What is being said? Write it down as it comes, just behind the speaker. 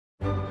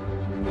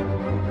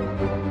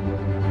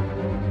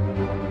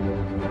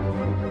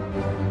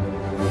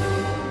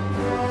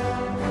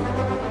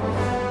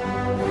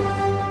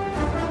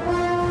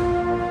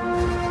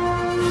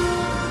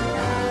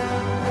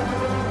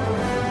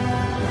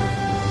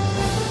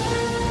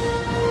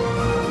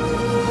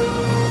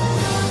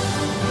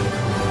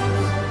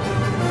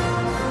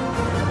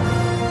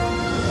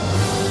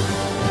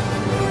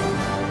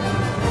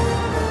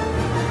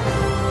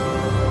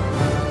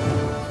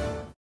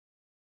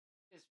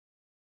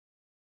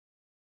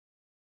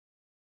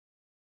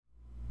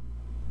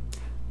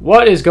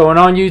What is going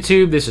on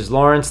YouTube? This is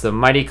Lawrence, the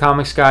Mighty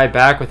Comics Guy,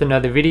 back with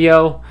another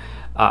video.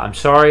 I'm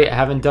sorry I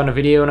haven't done a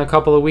video in a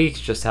couple of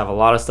weeks, just have a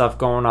lot of stuff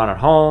going on at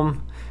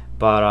home.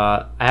 But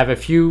I have a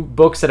few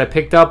books that I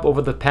picked up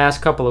over the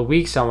past couple of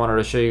weeks. I wanted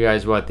to show you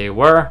guys what they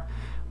were.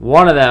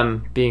 One of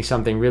them being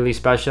something really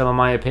special in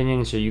my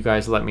opinion, so you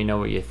guys let me know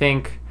what you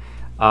think.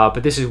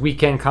 But this is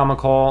Weekend Comic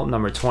Haul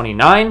number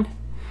 29.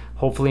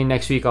 Hopefully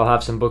next week I'll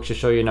have some books to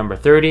show you number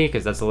 30,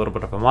 because that's a little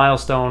bit of a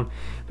milestone.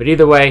 But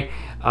either way,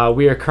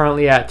 we are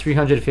currently at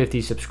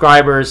 350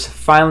 subscribers.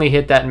 Finally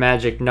hit that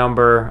magic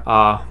number.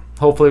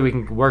 Hopefully we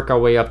can work our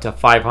way up to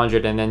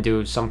 500 and then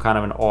do some kind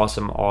of an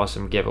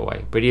awesome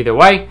giveaway. But either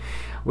way,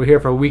 we're here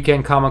for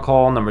Weekend Comic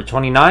Haul number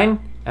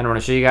 29, and I want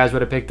to show you guys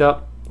what I picked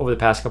up over the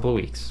past couple of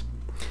weeks.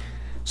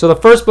 So the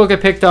first book I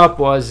picked up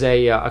was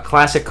a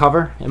classic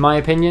cover, in my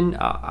opinion.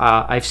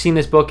 I've seen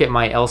this book at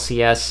my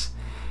LCS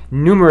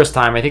numerous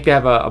times. I think they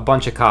have a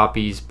bunch of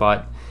copies,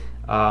 but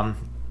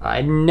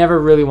I never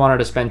really wanted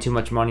to spend too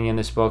much money in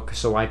this book,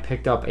 so I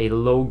picked up a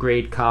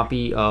low-grade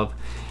copy of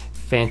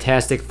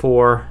Fantastic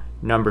Four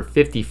number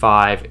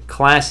 55,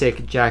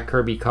 classic Jack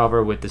Kirby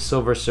cover with the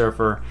Silver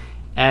Surfer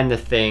and the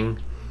Thing.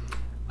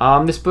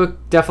 This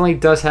book definitely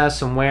does have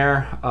some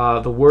wear,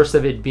 the worst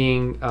of it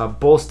being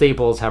both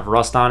staples have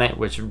rust on it,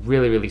 which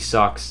really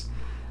sucks.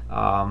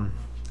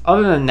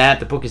 Other than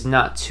that, the book is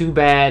not too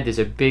bad. There's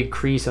a big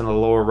crease on the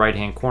lower right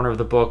hand corner of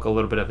the book, a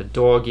little bit of a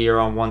dog ear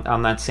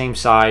on that same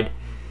side.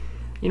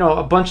 You know,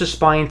 a bunch of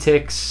spine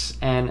ticks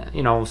and,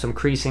 you know, some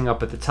creasing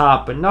up at the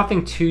top, but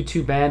nothing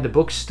too bad. The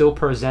book still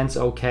presents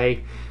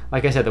okay.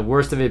 Like I said, the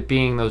worst of it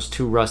being those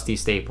two rusty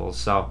staples.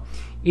 So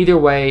either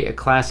way, a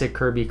classic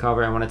Kirby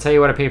cover. I want to tell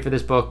you what I paid for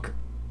this book,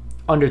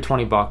 under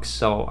 20 bucks.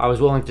 So I was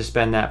willing to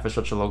spend that for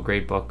such a low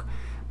grade book,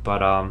 but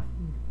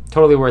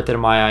totally worth it in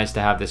my eyes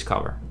to have this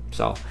cover.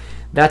 So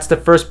that's the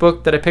first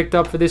book that I picked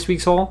up for this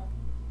week's haul.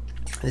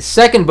 The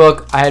second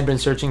book I had been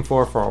searching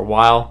for a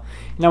while.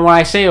 Now, when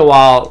I say a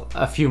while,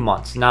 a few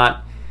months,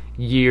 not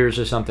years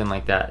or something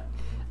like that.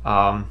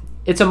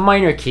 It's a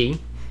minor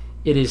key.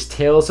 It is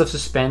Tales of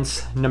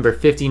Suspense number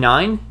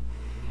 59.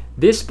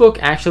 This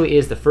book actually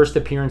is the first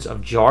appearance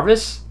of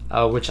Jarvis,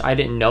 which I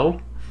didn't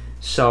know.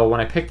 So when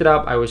I picked it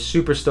up, I was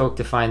super stoked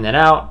to find that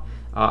out.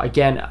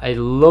 Again, a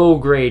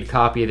low-grade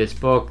copy of this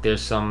book.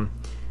 There's a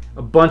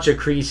bunch of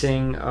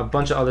creasing, a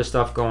bunch of other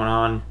stuff going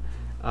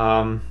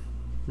on.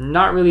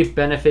 Not really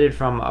benefited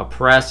from a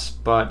press,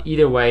 but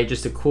either way,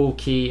 just a cool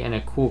key and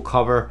a cool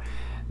cover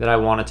that I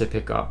wanted to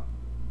pick up.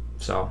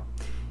 So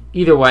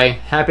either way,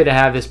 happy to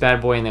have this bad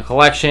boy in the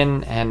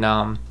collection. And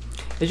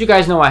as you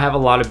guys know, I have a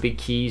lot of big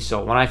keys,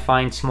 so when I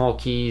find small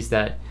keys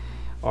that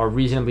are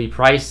reasonably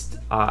priced,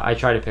 I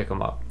try to pick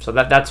them up. So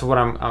that's what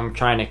I'm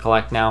trying to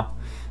collect now.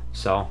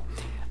 So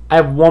I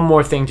have one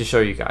more thing to show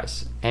you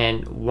guys,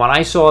 and when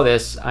I saw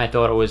this, I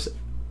thought it was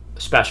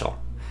special.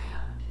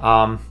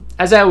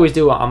 As I always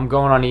do, I'm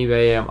going on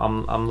eBay,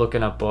 I'm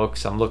looking up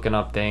books, I'm looking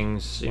up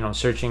things, you know,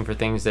 searching for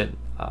things that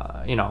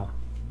you know,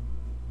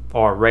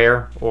 are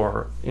rare,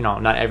 or you know,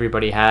 not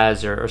everybody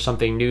has, or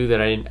something new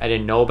that I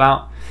didn't know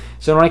about.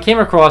 So when I came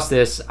across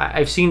this,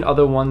 I've seen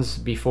other ones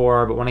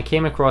before, but when I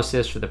came across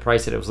this for the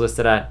price that it was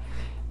listed at,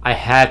 I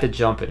had to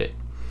jump at it.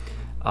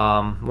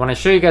 When I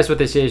show you guys what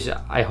this is,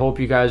 I hope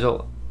you guys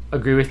will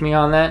agree with me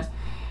on that.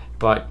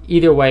 But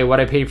either way, what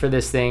I paid for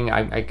this thing,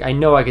 I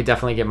know I could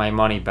definitely get my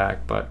money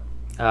back, but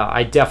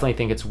I definitely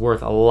think it's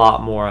worth a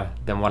lot more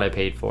than what I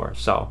paid for.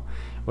 So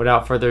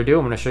without further ado,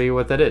 I'm going to show you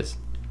what that is.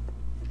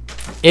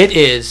 It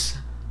is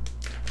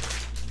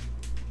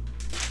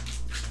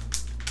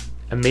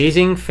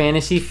Amazing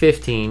Fantasy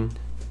 15,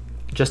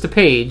 just a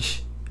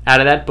page out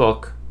of that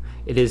book.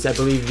 It is, I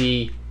believe,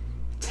 the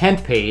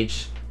 10th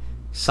page,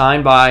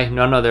 signed by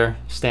none other,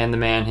 Stan the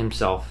Man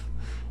himself.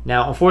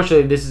 Now,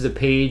 unfortunately, this is a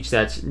page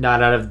that's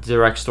not out of the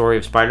direct story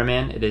of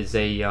Spider-Man. It is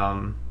a, you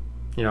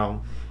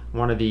know,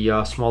 one of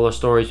the smaller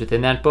stories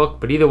within that book.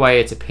 But either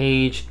way, it's a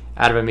page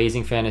out of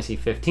Amazing Fantasy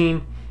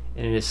 15,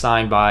 and it is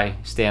signed by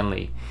Stan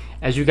Lee.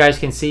 As you guys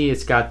can see,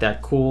 it's got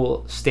that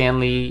cool Stan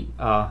Lee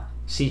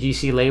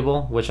CGC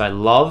label, which I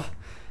love.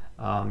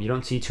 You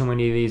don't see too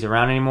many of these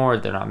around anymore.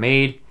 They're not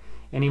made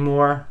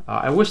anymore.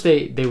 I wish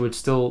they would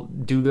still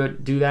do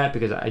that,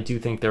 because I do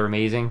think they're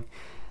amazing.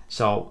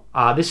 So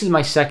this is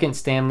my second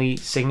Stan Lee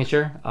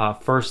signature.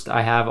 First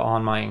I have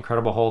on my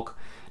Incredible Hulk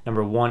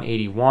number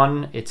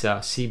 181. It's a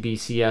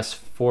CBCS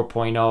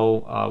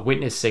 4.0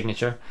 witness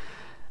signature.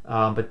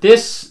 But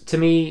this, to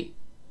me,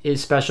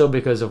 is special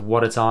because of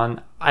what it's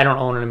on. I don't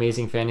own an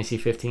Amazing Fantasy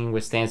 15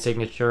 with Stan's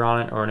signature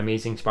on it, or an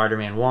Amazing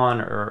Spider-Man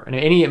 1, or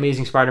any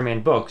Amazing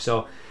Spider-Man book.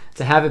 So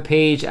to have a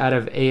page out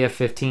of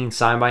AF15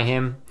 signed by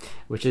him,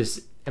 which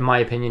is, in my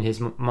opinion, his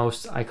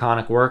most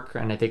iconic work,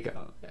 and I think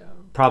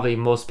probably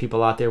most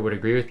people out there would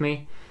agree with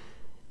me,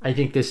 I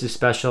think this is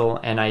special,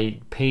 and I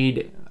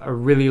paid a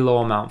really low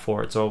amount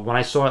for it. So when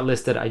I saw it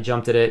listed, I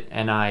jumped at it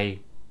and I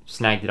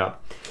snagged it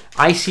up.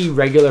 I see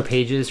regular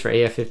pages for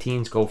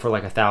AF15s go for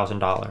like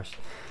 $1,000.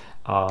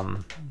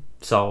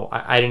 So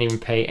I didn't even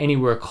pay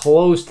anywhere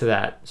close to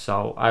that.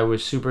 So I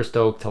was super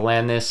stoked to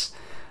land this.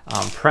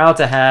 I'm proud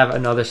to have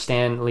another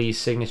Stan Lee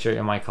signature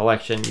in my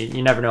collection.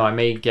 You never know, I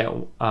may get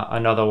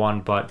another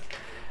one, but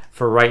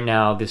for right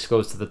now, this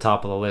goes to the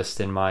top of the list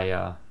in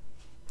my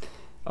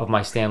of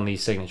my Stan Lee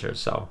signatures.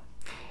 So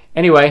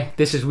anyway,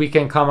 this is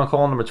Weekend Comic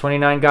Haul number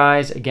 29,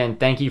 guys. Again,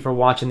 thank you for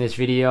watching this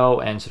video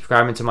and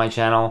subscribing to my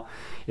channel.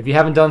 If you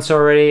haven't done so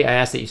already, I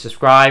ask that you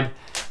subscribe.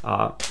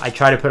 I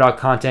try to put out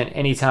content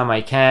anytime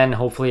I can.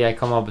 Hopefully I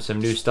come up with some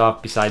new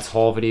stuff besides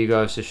haul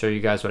videos to show you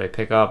guys what I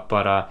pick up.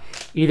 But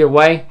either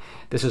way,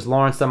 this is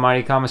Lawrence the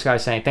Mighty Comics Guy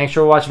saying thanks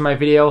for watching my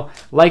video.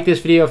 Like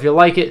this video if you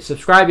like it,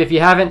 subscribe if you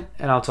haven't,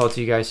 and I'll talk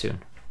to you guys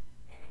soon.